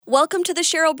Welcome to the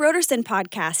Cheryl Broderson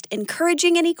podcast,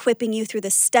 encouraging and equipping you through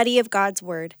the study of God's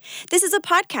Word. This is a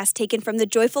podcast taken from the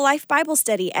Joyful Life Bible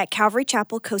Study at Calvary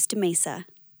Chapel, Costa Mesa.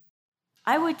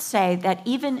 I would say that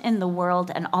even in the world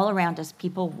and all around us,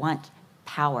 people want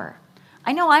power.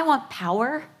 I know I want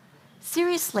power.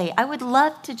 Seriously, I would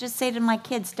love to just say to my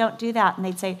kids, don't do that. And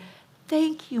they'd say,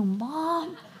 thank you,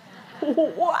 Mom.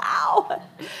 Wow,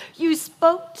 you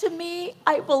spoke to me.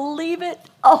 I believe it.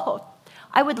 Oh,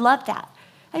 I would love that.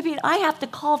 I mean, I have to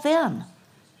call them.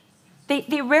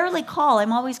 They rarely call.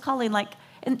 I'm always calling,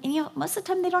 and you know, most of the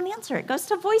time they don't answer. It goes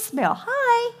to voicemail.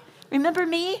 Hi, remember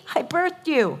me? I birthed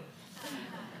you.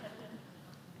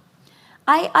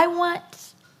 I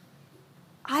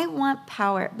want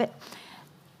power, but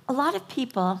a lot of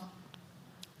people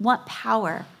want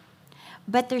power,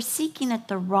 but they're seeking it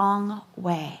the wrong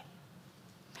way.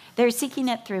 They're seeking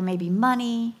it through maybe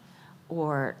money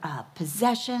or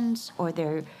possessions, or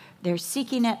they're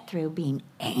seeking it through being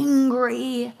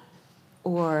angry,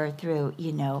 or through,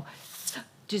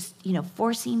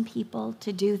 forcing people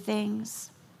to do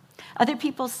things. Other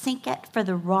people seek it for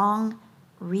the wrong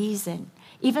reason.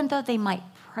 Even though they might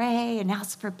pray and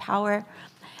ask for power,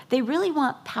 they really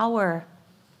want power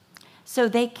so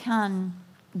they can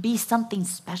be something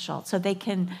special, so they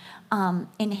can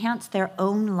enhance their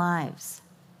own lives.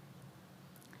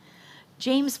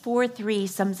 James 4:3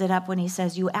 sums it up when he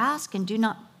says, you ask and do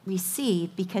not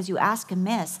receive because you ask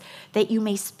amiss, that you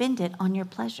may spend it on your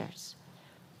pleasures.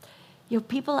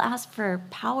 People ask for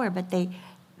power, but they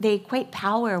equate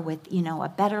power with,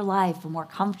 a better life, a more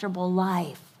comfortable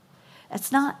life.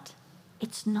 That's not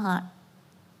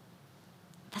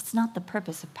the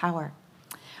purpose of power.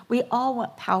 We all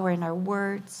want power in our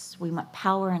words. We want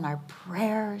power in our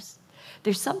prayers.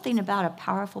 There's something about a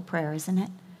powerful prayer, isn't it?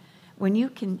 When you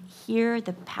can hear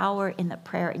the power in the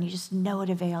prayer and you just know it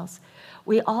avails.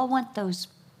 We all want those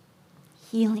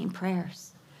healing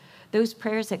prayers, those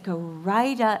prayers that go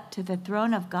right up to the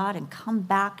throne of God and come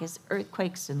back as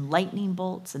earthquakes and lightning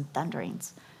bolts and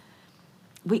thunderings.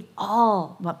 We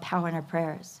all want power in our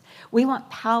prayers. We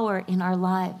want power in our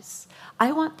lives.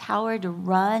 I want power to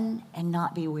run and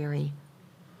not be weary.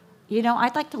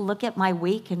 I'd like to look at my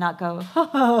week and not go,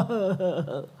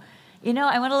 I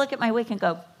want to look at my week and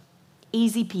go,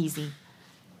 easy peasy.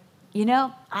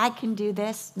 I can do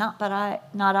this, not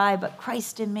I, but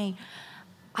Christ in me.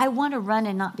 I want to run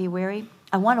and not be weary.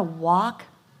 I want to walk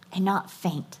and not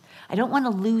faint. I don't want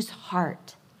to lose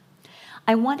heart.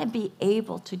 I want to be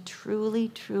able to truly,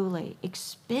 truly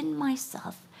expend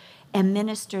myself and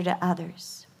minister to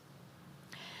others.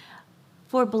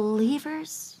 For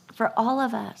believers, for all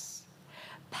of us,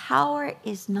 power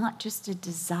is not just a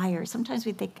desire. Sometimes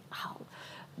we think,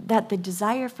 that the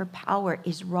desire for power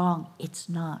is wrong. It's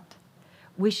not.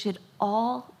 We should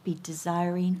all be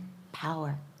desiring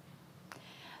power.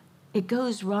 It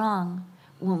goes wrong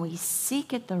when we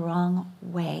seek it the wrong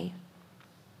way,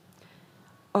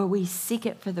 or we seek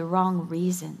it for the wrong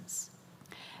reasons,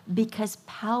 because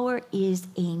power is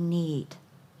a need.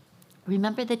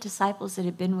 Remember the disciples that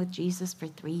had been with Jesus for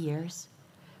 3 years?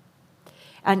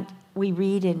 And we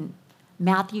read in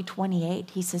Matthew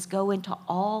 28, he says, go into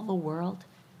all the world,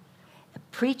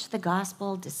 preach the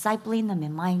gospel, discipling them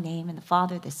in my name, in the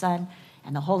Father, the Son,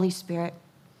 and the Holy Spirit.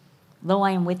 Lo,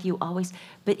 I am with you always.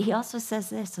 But he also says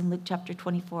this in Luke chapter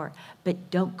 24,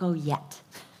 but don't go yet.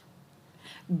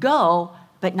 Go,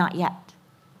 but not yet.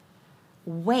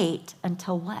 Wait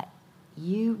until what?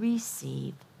 You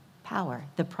receive power,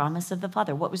 the promise of the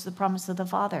Father. What was the promise of the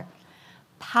Father?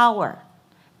 Power.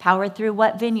 Power through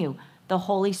what venue? The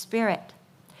Holy Spirit.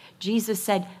 Jesus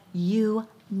said, you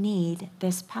need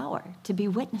this power to be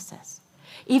witnesses.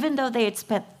 Even though they had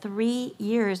spent 3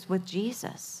 years with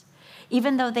Jesus,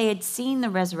 even though they had seen the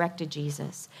resurrected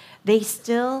Jesus, they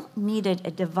still needed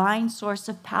a divine source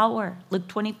of power. Luke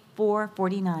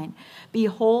 24:49.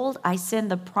 Behold, I send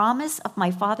the promise of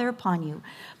my Father upon you,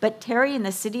 but tarry in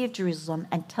the city of Jerusalem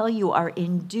until you are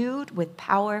endued with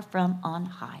power from on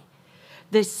high.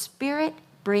 The Spirit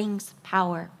brings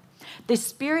power. The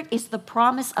Spirit is the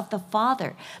promise of the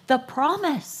Father. The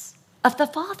promise of the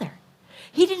Father.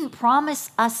 He didn't promise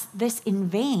us this in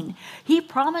vain. He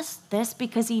promised this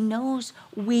because he knows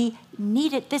we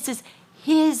need it. This is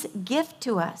his gift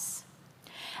to us.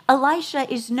 Elisha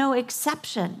is no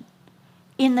exception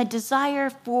in the desire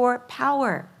for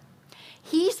power.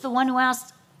 He's the one who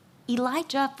asked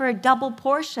Elijah for a double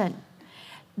portion.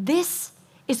 This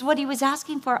is what he was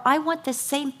asking for. I want the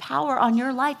same power on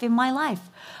your life, in my life.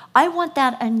 I want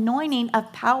that anointing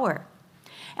of power.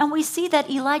 And we see that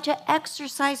Elijah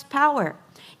exercised power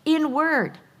in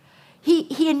word.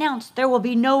 He announced there will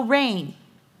be no rain.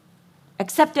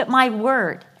 except at my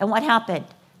word. And what happened?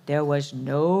 There was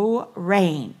no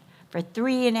rain for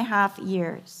 3.5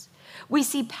 years. We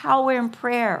see power in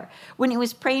prayer when he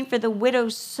was praying for the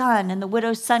widow's son, and the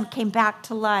widow's son came back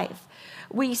to life.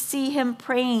 We see him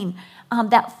praying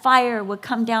that fire would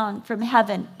come down from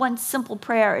heaven. One simple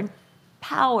prayer, and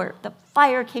power, the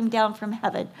fire came down from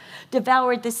heaven,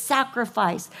 devoured the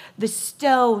sacrifice, the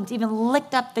stones, even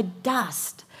licked up the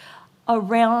dust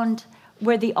around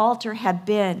where the altar had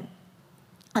been.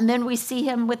 And then we see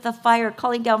him with the fire,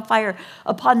 calling down fire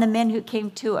upon the men who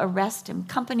came to arrest him,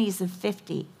 companies of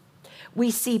 50.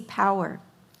 We see power.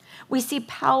 We see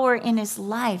power in his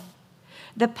life.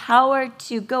 The power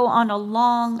to go on a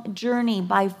long journey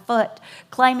by foot,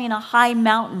 climbing a high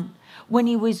mountain when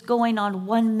he was going on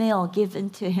one meal given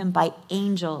to him by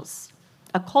angels,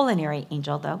 a culinary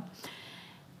angel though.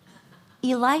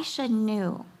 Elisha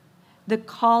knew the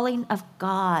calling of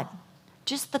God,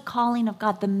 just the calling of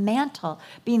God, the mantle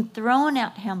being thrown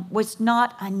at him was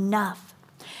not enough.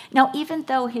 Now, even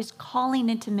though his calling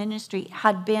into ministry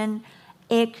had been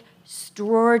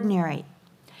extraordinary,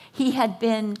 he had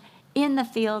been in the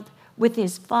field with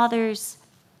his father's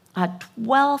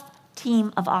 12th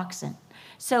team of oxen.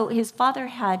 So his father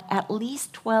had at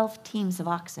least 12 teams of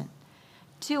oxen,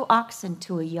 2 oxen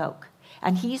to a yoke,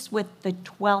 and he's with the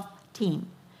 12th team.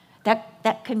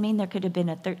 That could mean there could have been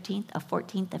a 13th, a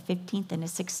 14th, a 15th, and a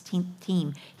 16th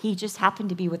team. He just happened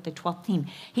to be with the 12th team.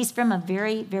 He's from a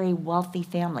very, very wealthy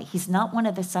family. He's not one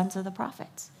of the sons of the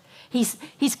prophets. He's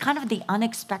kind of the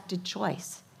unexpected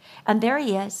choice. And there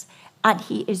he is, and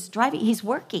he is driving. He's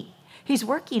working. He's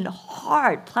working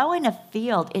hard. Plowing a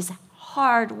field is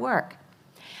hard work.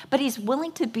 But he's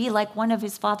willing to be like one of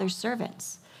his father's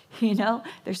servants. You know,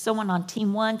 there's someone on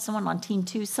team 1, someone on team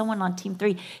 2, someone on team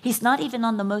 3. He's not even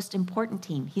on the most important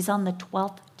team. He's on the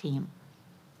 12th team.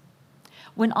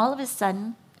 When all of a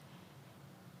sudden,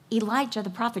 Elijah, the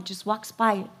prophet, just walks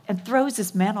by and throws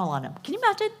his mantle on him. Can you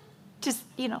imagine? Just,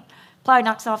 plowing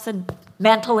knocks off some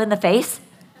mantle in the face.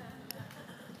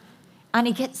 And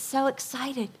he gets so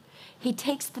excited. He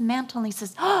takes the mantle and he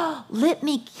says, "Oh, let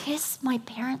me kiss my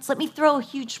parents. Let me throw a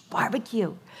huge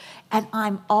barbecue. And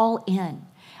I'm all in."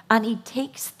 And he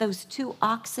takes those 2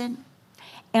 oxen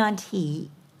and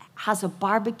he has a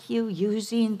barbecue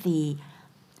using the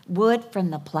wood from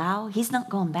the plow. He's not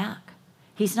going back.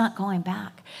 He's not going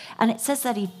back. And it says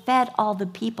that he fed all the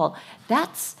people.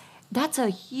 That's a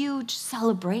huge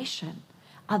celebration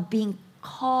of being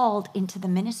called into the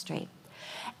ministry.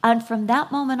 And from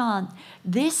that moment on,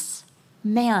 this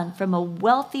man from a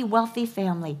wealthy, wealthy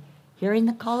family, hearing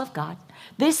the call of God,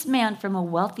 this man from a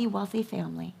wealthy, wealthy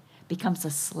family becomes a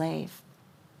slave,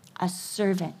 a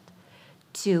servant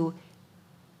to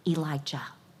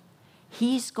Elijah.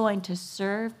 He's going to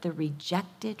serve the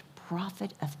rejected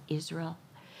prophet of Israel.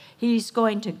 He's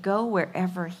going to go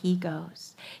wherever he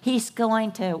goes. He's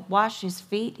going to wash his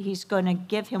feet. He's going to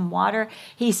give him water.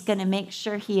 He's going to make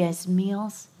sure he has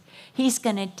meals. He's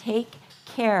going to take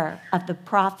care of the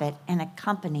prophet and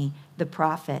accompany the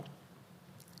prophet.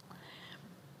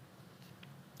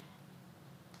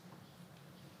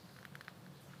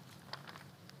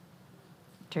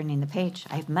 Turning the page,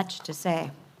 I have much to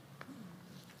say.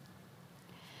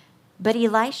 But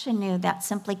Elisha knew that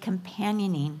simply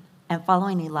companioning and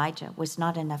following Elijah was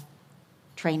not enough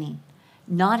training,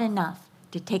 not enough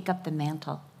to take up the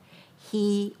mantle.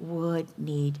 He would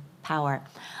need power.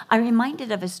 I'm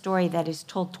reminded of a story that is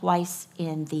told twice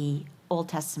in the Old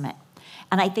Testament.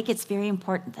 And I think it's very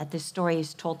important that this story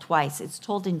is told twice. It's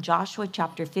told in Joshua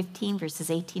chapter 15, verses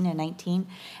 18 and 19,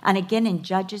 and again in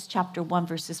Judges chapter 1,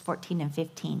 verses 14 and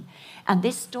 15. And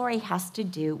this story has to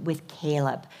do with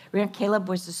Caleb. Remember, Caleb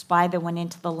was the spy that went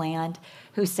into the land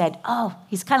who said, "Oh,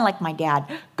 he's kind of like my dad.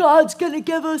 God's going to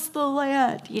give us the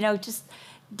land." Just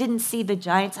didn't see the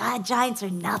giants. Giants are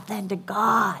nothing to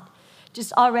God.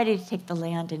 Just all ready to take the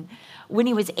land. And when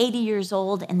he was 80 years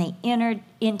old and they entered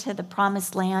into the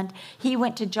promised land, he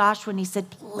went to Joshua and he said,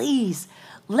 "Please,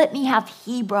 let me have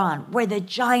Hebron where the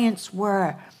giants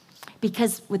were,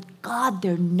 because with God,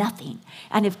 they're nothing.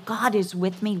 And if God is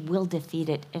with me, we'll defeat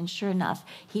it." And sure enough,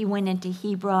 he went into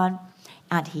Hebron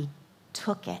and he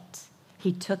took it.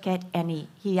 He took it and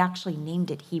he actually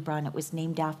named it Hebron. It was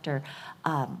named after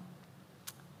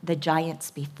the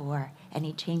giants before, and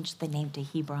he changed the name to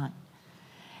Hebron.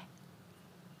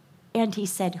 And he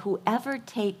said, "Whoever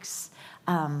takes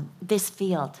this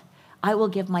field, I will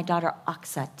give my daughter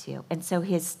Aksa to." And so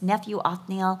his nephew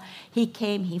Othniel, he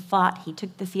came, he fought, he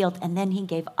took the field, and then he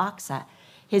gave Aksa,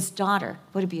 his daughter,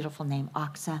 what a beautiful name,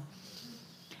 Aksa.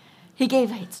 He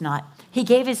gave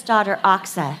his daughter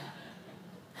Aksa.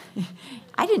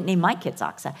 I didn't name my kids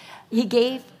Oxa. He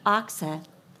gave Oxa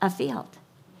a field.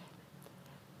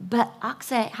 But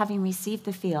Oxa, having received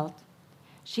the field,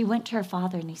 she went to her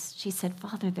father and she said,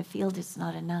 Father, the field is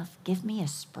not enough. Give me a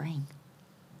spring.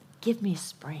 Give me a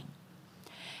spring.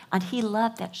 And he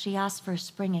loved that she asked for a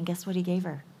spring, and guess what he gave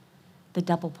her? The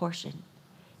double portion.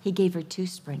 He gave her 2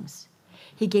 springs.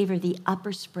 He gave her the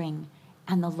upper spring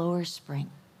and the lower spring.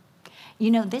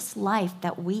 You know, this life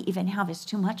that we even have is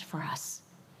too much for us.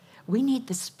 We need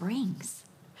the springs.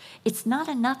 It's not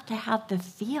enough to have the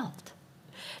field.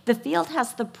 The field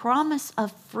has the promise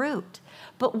of fruit.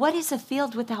 But what is a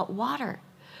field without water?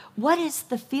 What is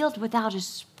the field without a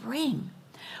spring?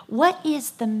 What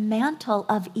is the mantle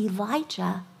of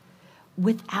Elijah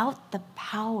without the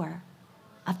power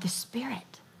of the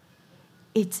Spirit?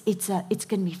 It's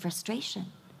going to be frustration.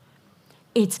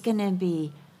 It's going to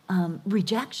be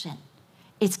rejection.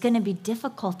 It's going to be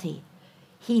difficulty.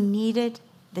 He needed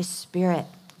the Spirit.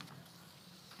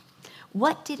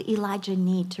 What did Elijah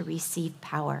need to receive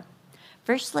power?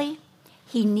 Firstly,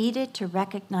 he needed to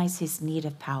recognize his need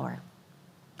of power.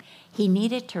 He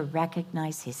needed to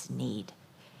recognize his need,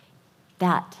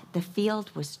 that the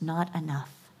field was not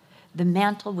enough. The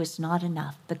mantle was not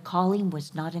enough. The calling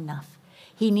was not enough.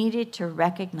 He needed to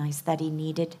recognize that he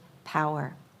needed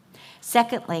power.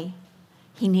 Secondly,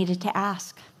 he needed to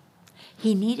ask.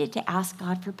 He needed to ask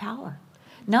God for power.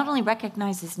 Not only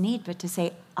recognize his need, but to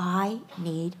say, I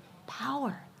need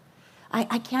power.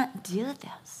 I can't do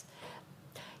this.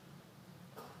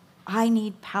 I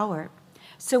need power.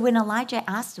 So when Elijah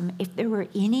asked him if there were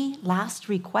any last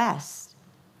requests,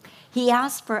 he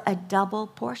asked for a double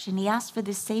portion. He asked for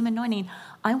the same anointing.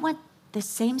 I want the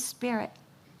same Spirit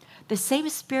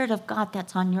of God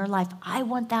that's on your life. I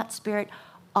want that Spirit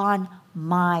on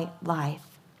my life.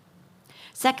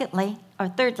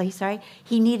 Thirdly,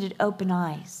 he needed open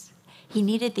eyes. He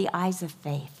needed the eyes of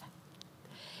faith.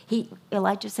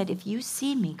 Elijah said, if you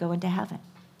see me go into heaven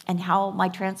and how my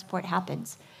transport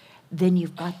happens, then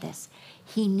you've got this.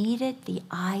 He needed the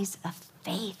eyes of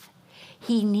faith.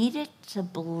 He needed to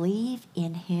believe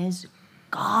in his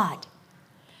God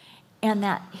and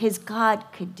that his God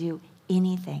could do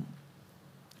anything.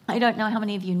 I don't know how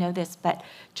many of you know this, but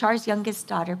Char's youngest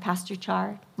daughter, Pastor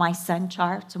Char, my son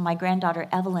Char, so my granddaughter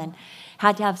Evelyn,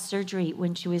 had to have surgery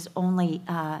when she was only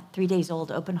 3 days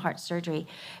old, open heart surgery,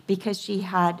 because she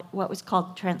had what was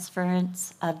called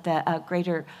transference of the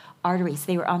greater arteries.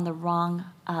 They were on the wrong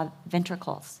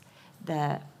ventricles,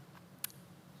 the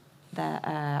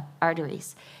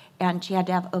arteries. And she had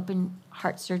to have open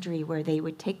heart surgery where they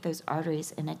would take those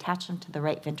arteries and attach them to the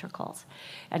right ventricles.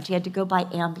 And she had to go by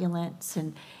ambulance,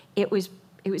 and it was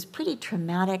pretty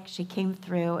traumatic. She came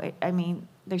through. I mean,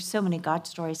 there's so many God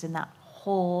stories in that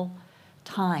whole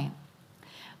time.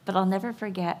 But I'll never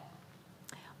forget,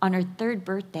 on her 3rd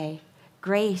birthday,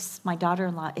 Grace, my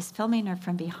daughter-in-law, is filming her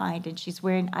from behind, and she's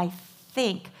wearing, I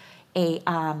think, a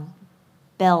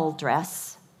bell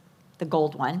dress, the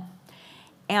gold one.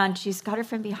 And she's got her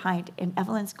from behind, and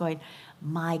Evelyn's going,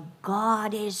 my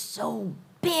God is so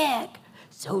big,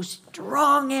 so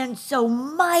strong, and so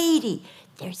mighty.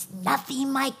 There's nothing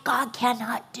my God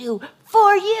cannot do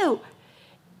for you.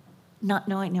 Not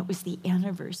knowing it was the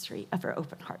anniversary of her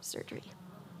open heart surgery.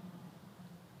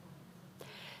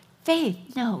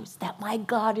 Faith knows that my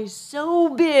God is so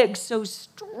big, so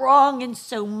strong, and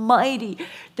so mighty.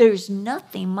 There's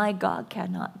nothing my God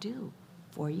cannot do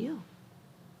for you.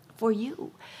 For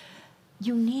you.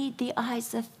 You need the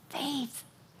eyes of faith.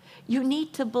 You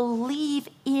need to believe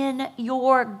in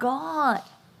your God.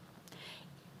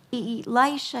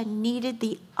 Elisha needed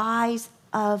the eyes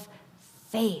of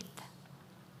faith.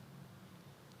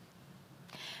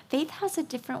 Faith has a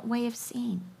different way of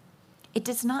seeing. It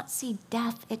does not see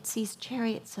death, it sees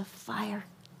chariots of fire,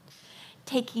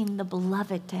 taking the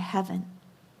beloved to heaven.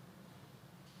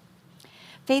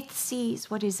 Faith sees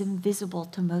what is invisible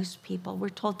to most people. We're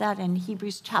told that in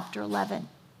Hebrews chapter 11.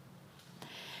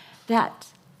 That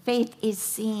faith is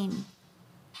seeing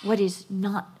what is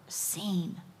not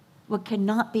seen, what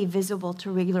cannot be visible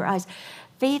to regular eyes.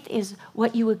 Faith is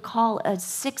what you would call a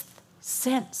 6th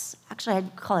sense. Actually,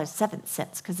 I'd call it a 7th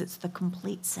sense because it's the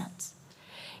complete sense.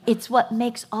 It's what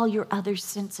makes all your other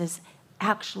senses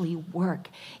actually work.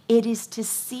 It is to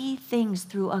see things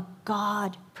through a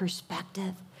God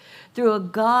perspective, through a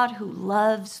God who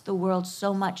loves the world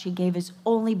so much he gave his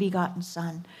only begotten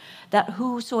Son, that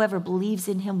whosoever believes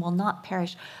in him will not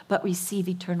perish but receive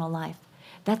eternal life.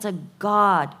 That's a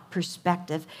God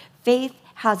perspective. Faith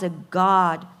has a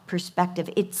God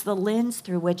perspective. It's the lens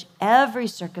through which every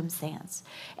circumstance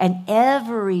and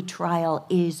every trial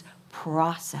is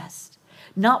processed.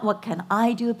 Not what can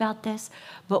I do about this,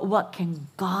 but what can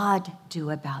God do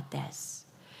about this?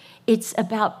 It's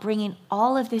about bringing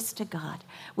all of this to God.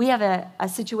 We have a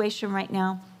situation right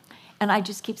now, and I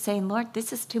just keep saying, Lord,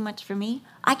 this is too much for me.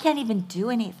 I can't even do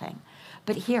anything.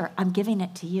 But here, I'm giving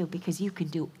it to you because you can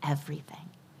do everything.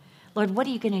 Lord, what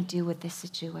are you going to do with this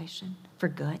situation for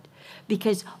good?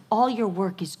 Because all your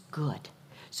work is good.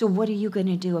 So what are you going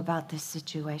to do about this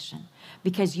situation?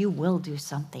 Because you will do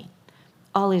something.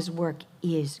 All his work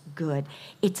is good.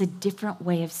 It's a different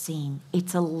way of seeing.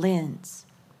 It's a lens.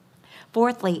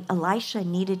 Fourthly, Elisha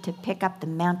needed to pick up the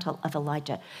mantle of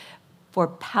Elijah. For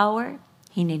power,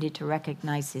 he needed to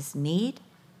recognize his need.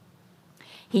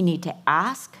 He needed to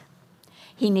ask.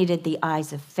 He needed the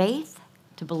eyes of faith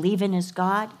to believe in his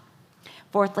God.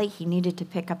 Fourthly, he needed to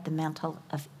pick up the mantle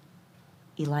of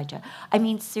Elijah. I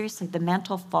mean, seriously, the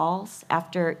mantle falls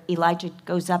after Elijah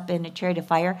goes up in a chariot of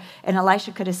fire, and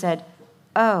Elisha could have said,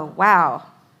 oh, wow,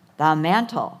 the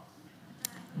mantle.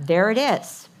 There it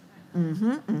is.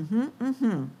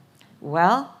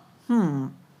 Well,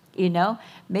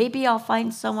 maybe I'll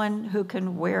find someone who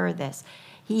can wear this.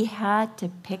 He had to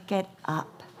pick it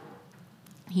up.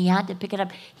 He had to pick it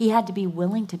up. He had to be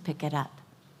willing to pick it up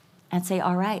and say,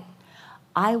 all right,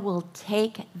 I will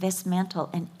take this mantle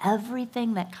and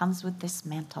everything that comes with this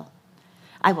mantle.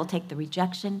 I will take the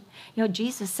rejection.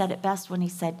 Jesus said it best when he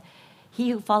said,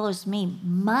 he who follows me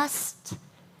must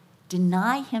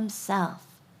deny himself,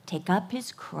 take up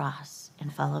his cross,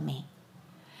 and follow me.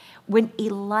 When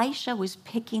Elisha was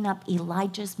picking up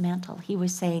Elijah's mantle, he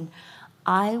was saying,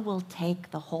 I will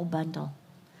take the whole bundle.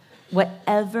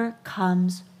 Whatever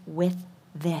comes with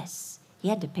this. He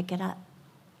had to pick it up.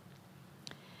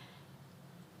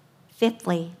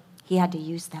 Fifthly, he had to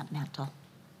use that mantle.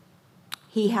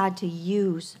 He had to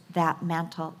use that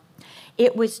mantle.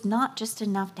 It was not just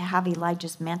enough to have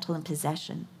Elijah's mantle in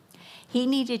possession. He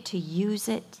needed to use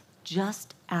it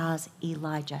just as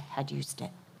Elijah had used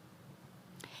it.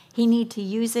 He needed to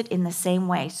use it in the same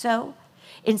way. So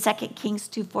in 2 Kings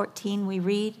 2:14, we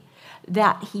read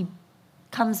that he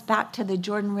comes back to the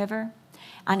Jordan River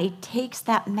and he takes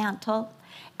that mantle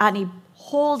and he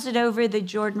holds it over the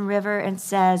Jordan River and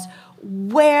says,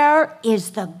 where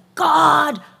is the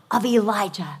God of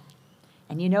Elijah?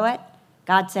 And you know what?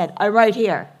 God said, I'm right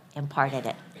here, imparted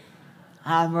it.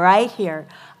 I'm right here.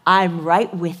 I'm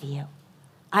right with you.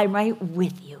 I'm right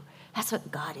with you. That's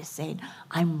what God is saying.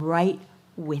 I'm right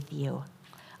with you.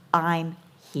 I'm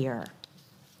here.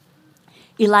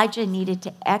 Elijah needed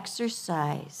to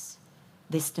exercise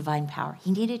this divine power.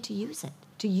 He needed to use it,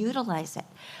 to utilize it.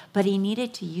 But he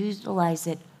needed to utilize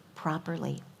it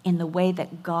properly in the way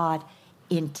that God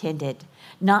intended.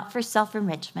 Not for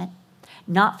self-enrichment,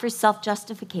 not for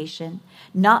self-justification,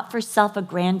 not for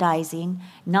self-aggrandizing,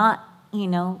 not,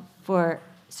 for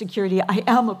security. I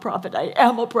am a prophet. I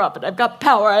am a prophet. I've got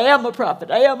power. I am a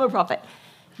prophet. I am a prophet.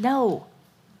 No.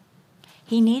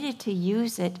 He needed to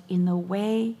use it in the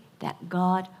way that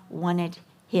God wanted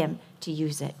him to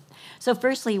use it. So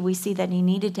firstly, we see that he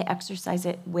needed to exercise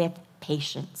it with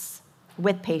patience.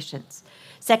 With patience.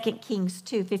 2 Kings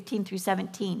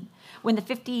 2:15-17. When the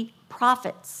 50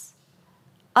 prophets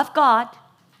of God,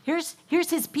 here's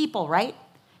his people, right?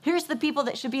 Here's the people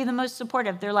that should be the most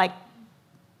supportive. They're like,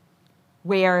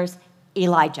 where's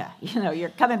Elijah? You're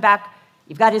coming back.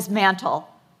 You've got his mantle.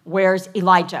 Where's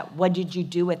Elijah? What did you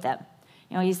do with him?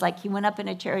 He's like, he went up in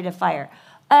a chariot of fire.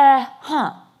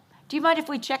 Do you mind if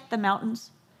we check the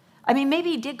mountains? I mean,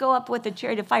 maybe he did go up with a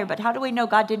chariot of fire, but how do we know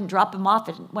God didn't drop him off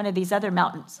in one of these other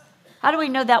mountains? How do we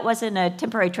know that wasn't a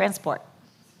temporary transport?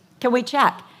 Can we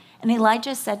check? And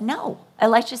Elijah said, no.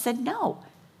 Elisha said, no,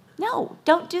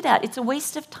 don't do that. It's a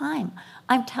waste of time.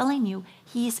 I'm telling you,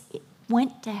 he's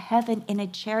went to heaven in a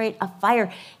chariot of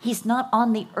fire. He's not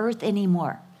on the earth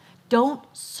anymore. Don't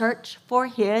search for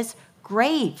his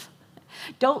grave.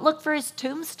 Don't look for his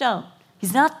tombstone.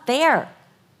 He's not there.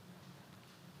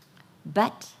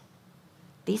 But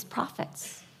these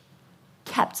prophets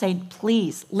kept saying,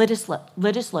 please, let us look,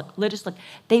 let us look, let us look.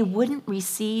 They wouldn't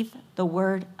receive the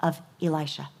word of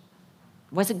Elisha.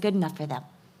 It wasn't good enough for them.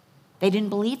 They didn't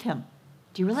believe him.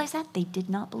 Do you realize that? They did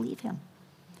not believe him.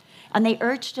 And they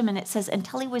urged him, and it says,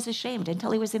 until he was ashamed,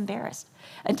 until he was embarrassed,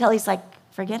 until he's like,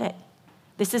 forget it.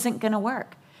 This isn't going to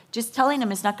work. Just telling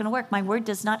him it's not going to work. My word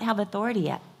does not have authority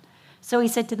yet. So he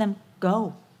said to them,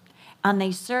 go. And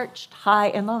they searched high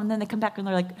and low, and then they come back and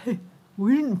they're like, hey,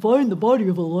 we didn't find the body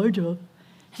of Elijah. And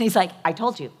he's like, I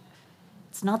told you,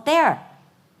 it's not there.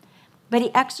 But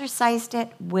he exercised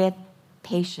it with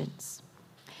patience.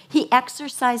 He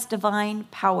exercised divine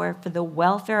power for the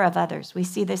welfare of others. We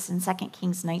see this in 2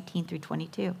 Kings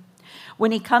 19-22.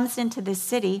 When he comes into the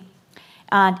city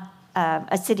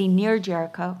a city near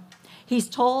Jericho. He's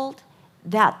told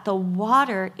that the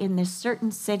water in this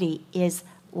certain city is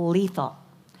lethal.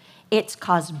 It's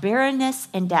caused barrenness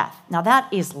and death. Now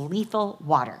that is lethal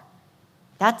water.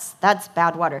 That's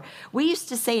bad water. We used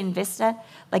to say in Vista,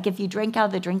 like if you drink out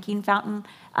of the drinking fountain,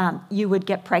 you would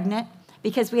get pregnant,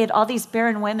 because we had all these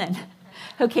barren women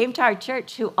who came to our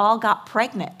church who all got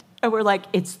pregnant. And we're like,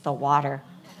 it's the water.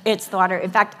 It's the water.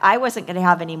 In fact, I wasn't going to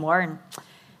have any more, and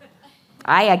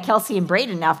I had Kelsey and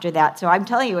Braden after that, so I'm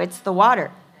telling you, it's the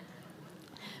water.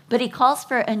 But he calls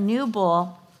for a new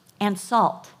bowl and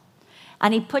salt.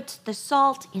 And he puts the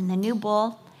salt in the new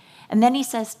bowl, and then he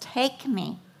says, take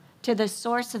me to the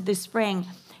source of the spring.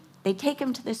 They take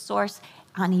him to the source,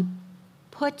 and he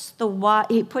puts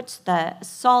the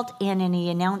salt in, and he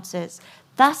announces,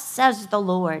 thus says the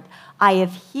Lord, I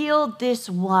have healed this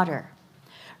water.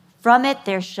 From it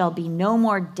there shall be no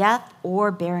more death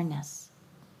or barrenness.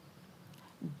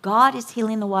 God is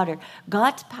healing the water.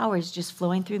 God's power is just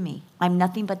flowing through me. I'm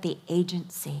nothing but the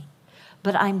agency,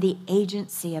 but I'm the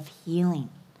agency of healing.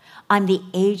 I'm the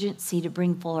agency to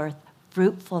bring forth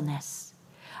fruitfulness.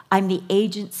 I'm the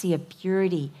agency of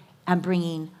purity and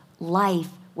bringing life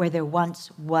where there once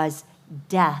was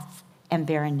death and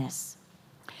barrenness.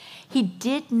 He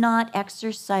did not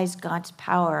exercise God's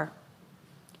power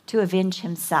to avenge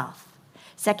himself.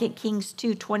 2 Kings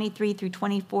 2:23 through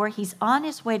 24, he's on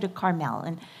his way to Carmel.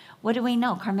 And what do we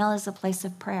know? Carmel is a place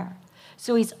of prayer.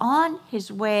 So he's on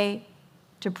his way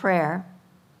to prayer.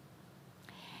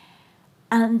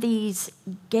 And these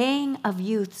gang of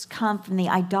youths come from the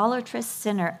idolatrous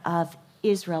center of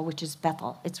Israel, which is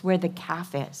Bethel. It's where the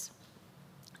calf is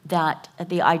that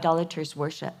the idolaters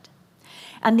worshipped.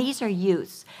 And these are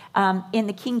youths. In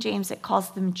the King James, it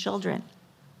calls them children.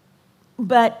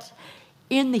 But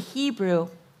in the Hebrew,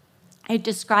 it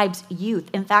describes youth.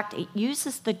 In fact, it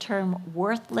uses the term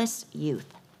worthless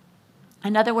youth.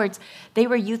 In other words, they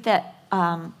were youth that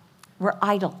were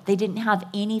idle. They didn't have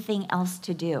anything else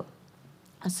to do.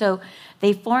 So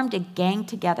they formed a gang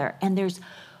together, and there's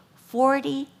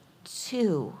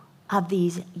 42 of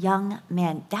these young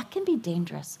men. That can be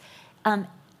dangerous.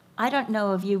 I don't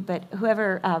know of you, but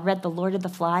whoever read The Lord of the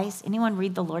Flies, anyone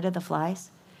read The Lord of the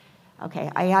Flies?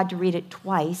 Okay, I had to read it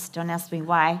twice. Don't ask me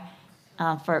why.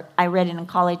 I read it in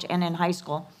college and in high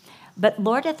school. But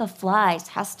Lord of the Flies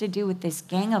has to do with this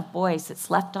gang of boys that's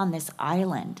left on this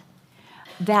island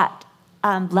that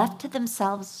left to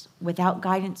themselves without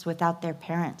guidance, without their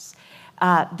parents.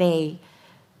 They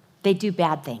do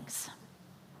bad things.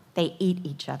 They eat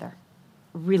each other.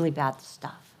 Really bad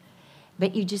stuff.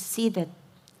 But you just see that,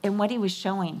 and what he was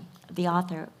showing, the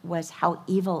author, was how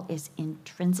evil is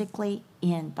intrinsically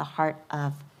in the heart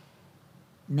of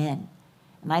men.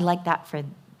 And I like that for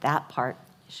that part.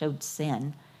 It showed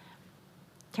sin.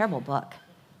 Terrible book.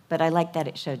 But I like that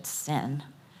it showed sin.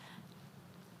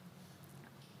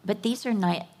 But these are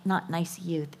not nice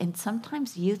youth. And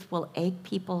sometimes youth will egg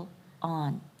people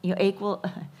on.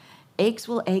 Eggs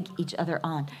will egg each other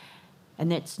on.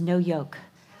 And it's no yolk.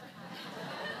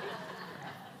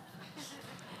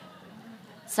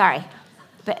 Sorry,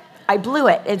 but I blew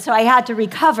it, and so I had to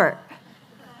recover.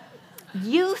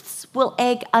 Youths will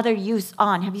egg other youths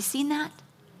on. Have you seen that?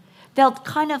 They'll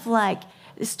kind of like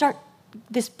start,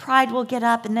 this pride will get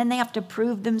up, and then they have to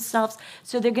prove themselves,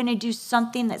 so they're going to do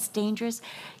something that's dangerous.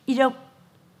 You know,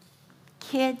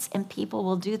 kids and people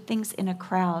will do things in a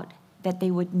crowd that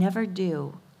they would never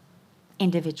do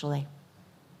individually,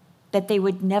 that they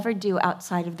would never do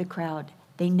outside of the crowd.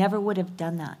 They never would have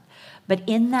done that. But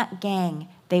in that gang,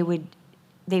 they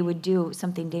would do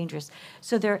something dangerous.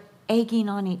 So they're egging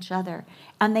on each other.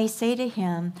 And they say to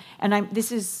him, and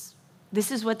this is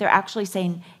what they're actually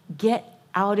saying, get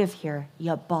out of here,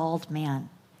 you bald man.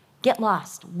 Get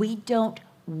lost. We don't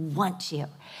want you.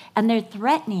 And they're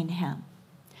threatening him.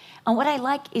 And what I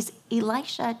like is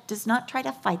Elisha does not try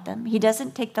to fight them. He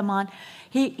doesn't take them on.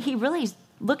 He really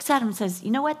looks at him and says, you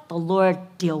know what? The Lord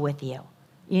deal with you.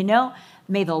 You know,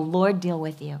 may the Lord deal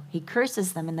with you. He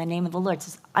curses them in the name of the Lord.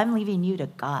 Says, I'm leaving you to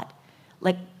God.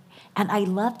 And I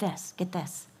love this. Get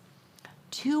this.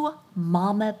 2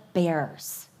 mama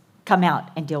bears come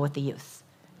out and deal with the youth.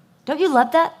 Don't you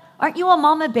love that? Aren't you a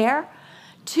mama bear?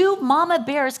 2 mama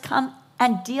bears come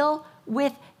and deal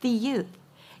with the youth.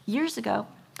 Years ago,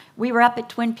 we were up at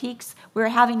Twin Peaks. We were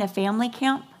having a family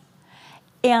camp.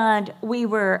 And we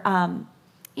were,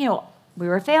 we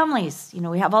were families.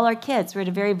 We have all our kids. We're at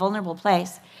a very vulnerable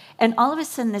place. And all of a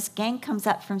sudden, this gang comes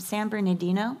up from San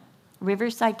Bernardino,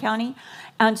 Riverside County,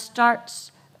 and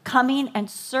starts coming and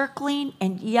circling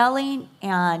and yelling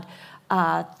and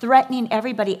threatening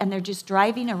everybody, and they're just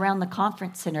driving around the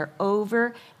conference center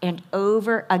over and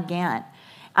over again.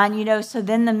 And, so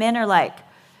then the men are like,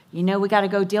 we got to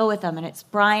go deal with them. And it's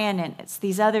Brian and it's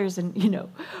these others. And,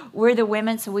 we're the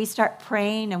women. So we start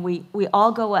praying and we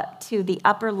all go up to the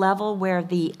upper level where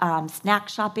the snack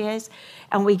shop is.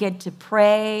 And we get to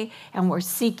pray and we're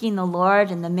seeking the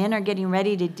Lord. And the men are getting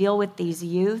ready to deal with these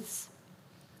youths.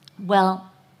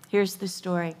 Well, here's the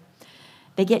story.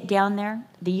 They get down there.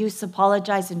 The youths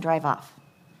apologize and drive off.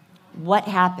 What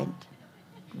happened?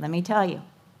 Let me tell you.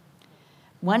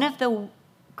 One of the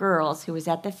girls who was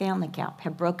at the family camp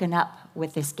had broken up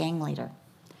with this gang leader.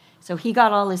 So he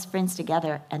got all his friends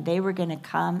together, and they were going to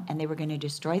come, and they were going to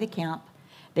destroy the camp.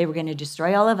 They were going to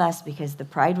destroy all of us because the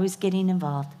pride was getting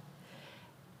involved.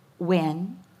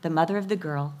 When the mother of the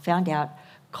girl found out,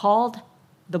 called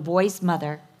the boy's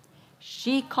mother,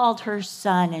 she called her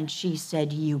son, and she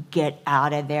said, "You get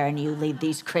out of there, and you leave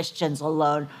these Christians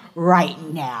alone right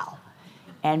now."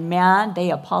 And man, they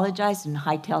apologized and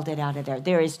hightailed it out of there.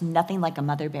 There is nothing like a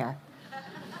mother bear.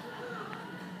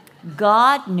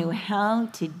 God knew how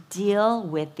to deal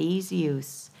with these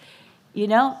youths.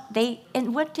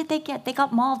 And what did they get? They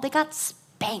got mauled. They got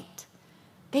spanked.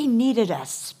 They needed a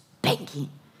spanking.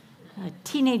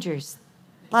 Teenagers,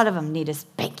 a lot of them need a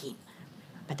spanking,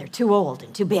 but they're too old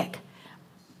and too big.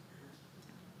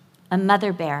 A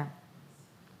mother bear.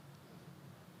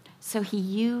 So he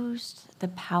used the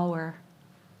power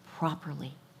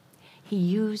properly. He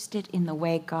used it in the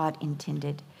way God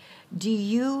intended. Do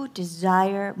you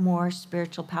desire more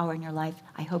spiritual power in your life?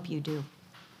 I hope you do,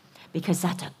 because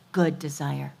that's a good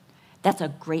desire. That's a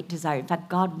great desire. In fact,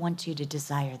 God wants you to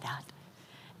desire that.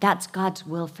 That's God's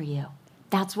will for you.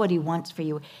 That's what he wants for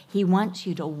you. He wants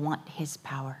you to want his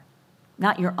power,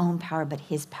 not your own power, but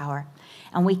his power.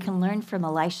 And we can learn from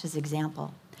Elisha's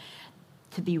example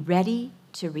to be ready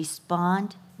to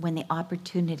respond when the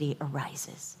opportunity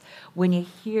arises. When you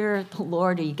hear the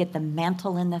Lord or you get the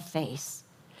mantle in the face,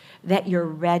 that you're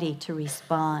ready to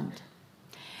respond.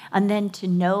 And then to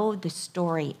know the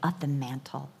story of the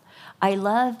mantle. I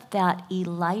love that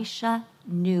Elisha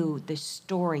knew the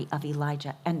story of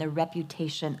Elijah and the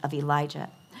reputation of Elijah.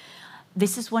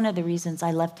 This is one of the reasons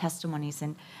I love testimonies,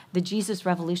 and the Jesus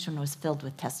Revolution was filled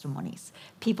with testimonies.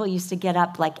 People used to get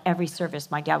up like every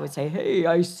service. My dad would say, "Hey,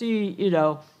 I see,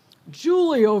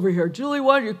 Julie over here. Julie,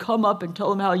 why don't you come up and tell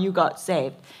them how you got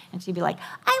saved?" And she'd be like,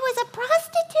 "I was a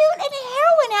prostitute and a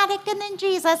heroin addict, and then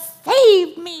Jesus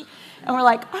saved me." And we're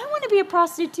like, "I want to be a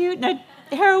prostitute and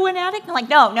a heroin addict?" And I'm like,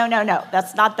 no,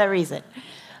 that's not the reason.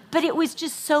 But it was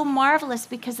just so marvelous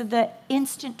because of the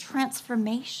instant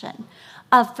transformation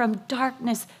of from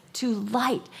darkness to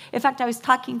light. In fact, I was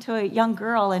talking to a young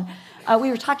girl, and we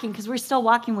were talking because we're still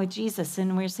walking with Jesus,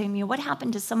 and we were saying, what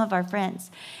happened to some of our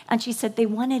friends? And she said they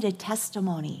wanted a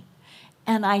testimony.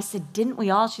 And I said, "Didn't we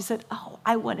all?" She said, "Oh,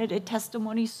 I wanted a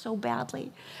testimony so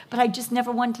badly, but I just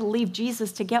never wanted to leave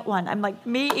Jesus to get one." I'm like,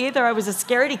 "Me either. I was a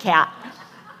scaredy cat."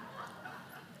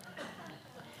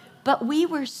 But we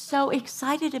were so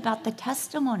excited about the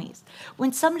testimonies.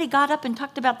 When somebody got up and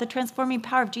talked about the transforming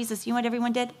power of Jesus, you know what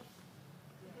everyone did?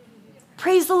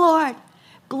 Praise the Lord.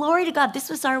 Glory to God. This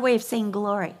was our way of saying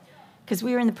glory, because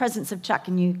we were in the presence of Chuck,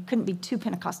 and you couldn't be too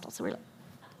Pentecostal. So we're like,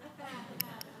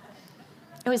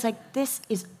 it was like, this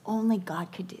is only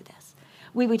God could do this.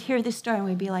 We would hear this story, and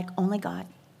we'd be like, only God,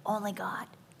 only God.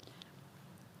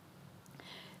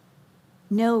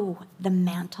 Know the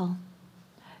mantle.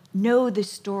 Know the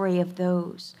story of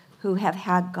those who have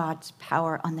had God's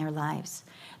power on their lives.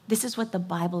 This is what the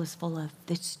Bible is full of,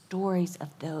 the stories of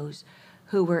those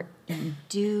who were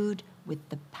endued with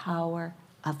the power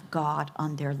of God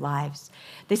on their lives.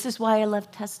 This is why I love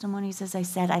testimonies, as I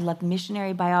said. I love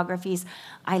missionary biographies.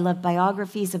 I love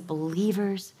biographies of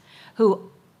believers who,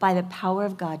 by the power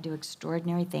of God, do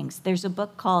extraordinary things. There's a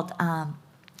book called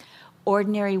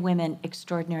Ordinary Women,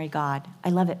 Extraordinary God. I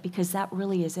love it because that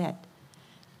really is it.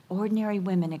 Ordinary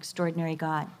Women, Extraordinary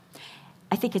God.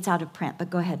 I think it's out of print, but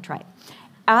go ahead, try it.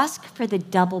 Ask for the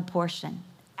double portion.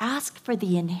 Ask for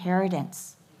the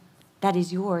inheritance that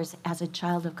is yours as a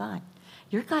child of God.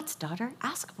 You're God's daughter.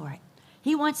 Ask for it.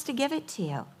 He wants to give it to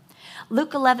you.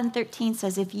 Luke 11:13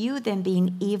 says, "If you then,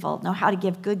 being evil, know how to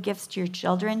give good gifts to your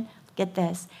children," get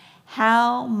this,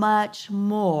 "how much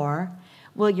more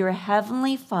will your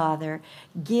heavenly Father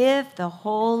give the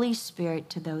Holy Spirit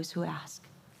to those who ask?"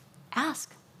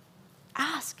 Ask.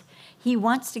 Ask. He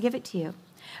wants to give it to you.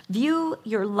 View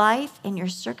your life and your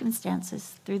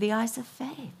circumstances through the eyes of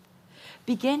faith.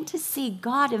 Begin to see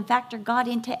God and factor God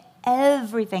into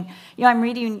everything. I'm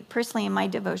reading personally in my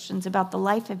devotions about the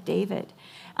life of David.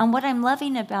 And what I'm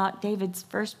loving about David's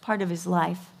first part of his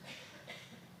life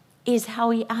is how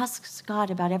he asks God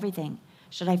about everything.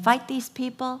 Should I fight these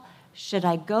people? Should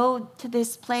I go to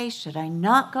this place? Should I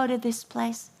not go to this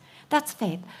place? That's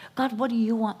faith. God, what do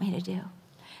you want me to do?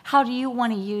 How do you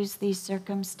want to use these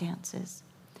circumstances?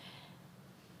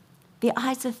 The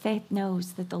eyes of faith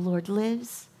knows that the Lord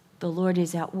lives. The Lord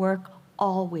is at work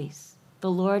always.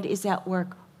 The Lord is at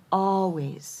work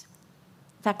always.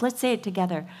 In fact, let's say it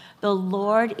together. The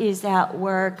Lord is at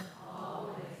work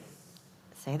always.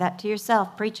 Say that to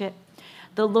yourself. Preach it.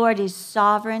 The Lord is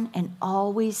sovereign and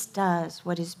always does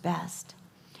what is best.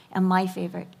 And my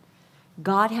favorite,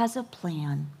 God has a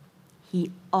plan.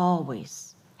 He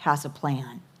always has a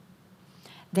plan.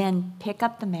 Then pick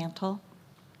up the mantle,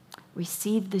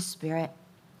 receive the Spirit,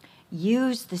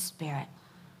 use the Spirit.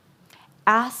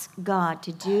 Ask God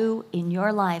to do in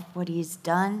your life what he's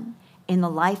done in the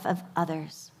life of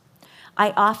others.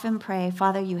 I often pray,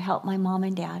 Father, you help my mom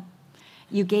and dad.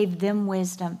 You gave them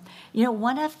wisdom. You know,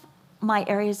 one of my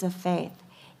areas of faith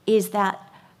is that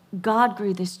God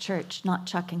grew this church, not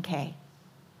Chuck and Kay.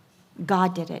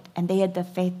 God did it, and they had the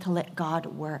faith to let God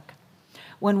work.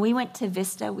 When we went to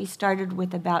Vista, we started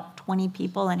with about 20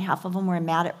 people, and half of them were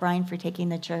mad at Brian for taking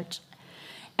the church.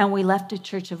 And we left a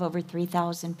church of over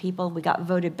 3,000 people. We got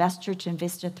voted best church in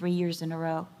Vista 3 years in a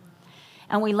row.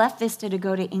 And we left Vista to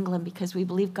go to England because we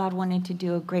believed God wanted to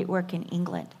do a great work in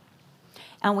England.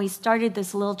 And we started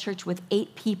this little church with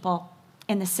 8 people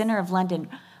in the center of London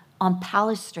on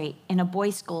Palace Street in a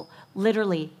boys' school,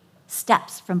 literally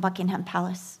steps from Buckingham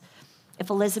Palace. If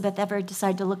Elizabeth ever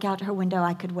decided to look out her window,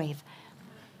 I could wave.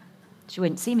 She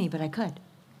wouldn't see me, but I could.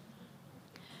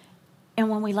 And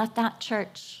when we left that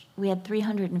church, we had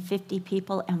 350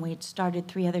 people, and we had started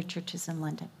 3 other churches in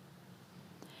London.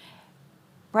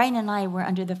 Brian and I were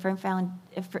under the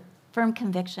firm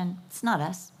conviction, it's not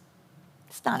us.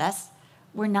 It's not us.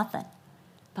 We're nothing.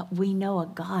 But we know a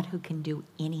God who can do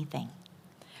anything.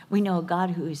 We know a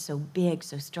God who is so big,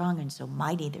 so strong, and so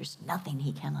mighty, there's nothing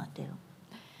he cannot do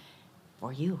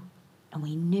for you. And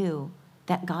we knew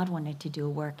that God wanted to do a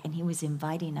work, and he was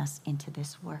inviting us into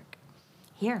this work.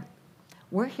 Here,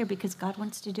 we're here because God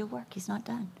wants to do work. He's not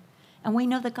done. And we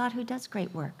know the God who does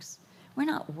great works. We're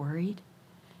not worried.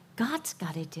 God's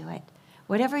got to do it.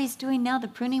 Whatever he's doing now, the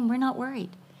pruning, we're not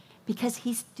worried because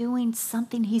he's doing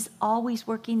something. He's always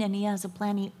working, and he has a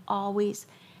plan. He always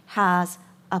has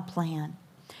a plan.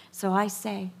 So I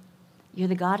say, you're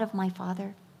the God of my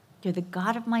father. You're the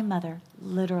God of my mother,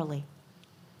 literally.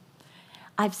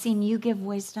 I've seen you give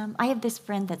wisdom. I have this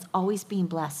friend that's always being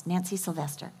blessed, Nancy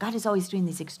Sylvester. God is always doing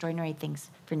these extraordinary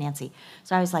things for Nancy.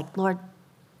 So I was like, Lord,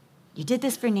 you did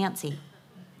this for Nancy,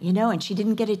 you know, and she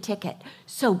didn't get a ticket.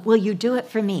 So will you do it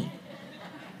for me?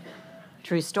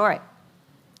 True story.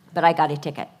 But I got a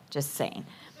ticket, just saying.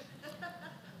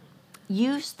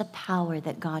 Use the power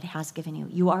that God has given you.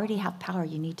 You already have power.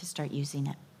 You need to start using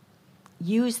it.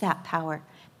 Use that power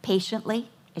patiently.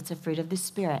 It's a fruit of the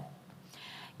Spirit.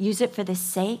 Use it for the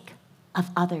sake of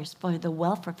others, for the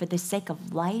welfare, for the sake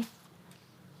of life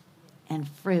and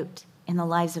fruit in the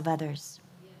lives of others.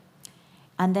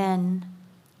 And then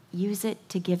use it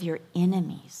to give your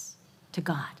enemies to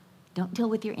God. Don't deal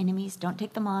with your enemies. Don't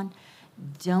take them on.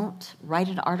 Don't write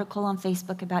an article on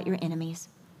Facebook about your enemies.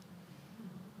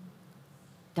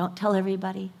 Don't tell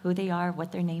everybody who they are,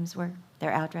 what their names were,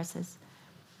 their addresses.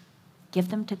 Give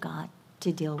them to God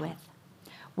to deal with.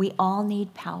 We all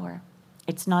need power.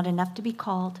 It's not enough to be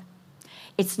called.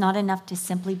 It's not enough to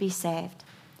simply be saved.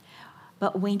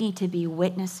 But we need to be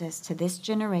witnesses to this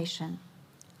generation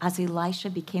as Elisha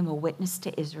became a witness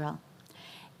to Israel.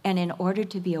 And in order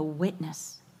to be a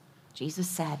witness, Jesus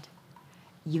said,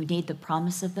 you need the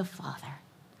promise of the Father,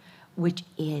 which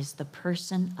is the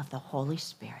person of the Holy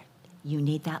Spirit. You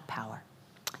need that power.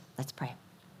 Let's pray.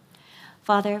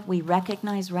 Father, we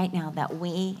recognize right now that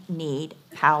we need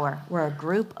power. We're a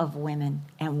group of women,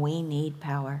 and we need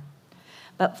power.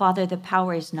 But Father, the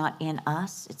power is not in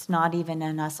us. It's not even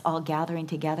in us all gathering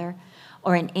together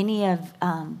or in any of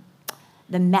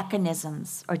the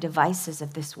mechanisms or devices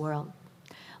of this world.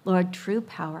 Lord, true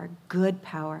power, good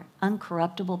power,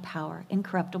 incorruptible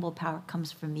power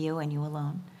comes from you and you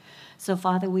alone. So,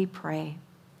 Father, we pray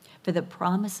for the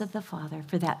promise of the Father,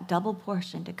 for that double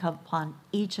portion to come upon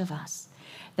each of us,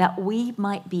 that we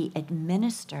might be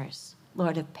administrators,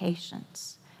 Lord, of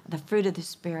patience, the fruit of the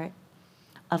Spirit,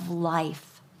 of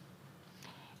life,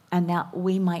 and that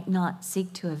we might not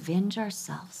seek to avenge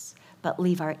ourselves, but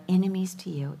leave our enemies to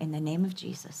you. In the name of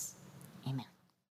Jesus, amen.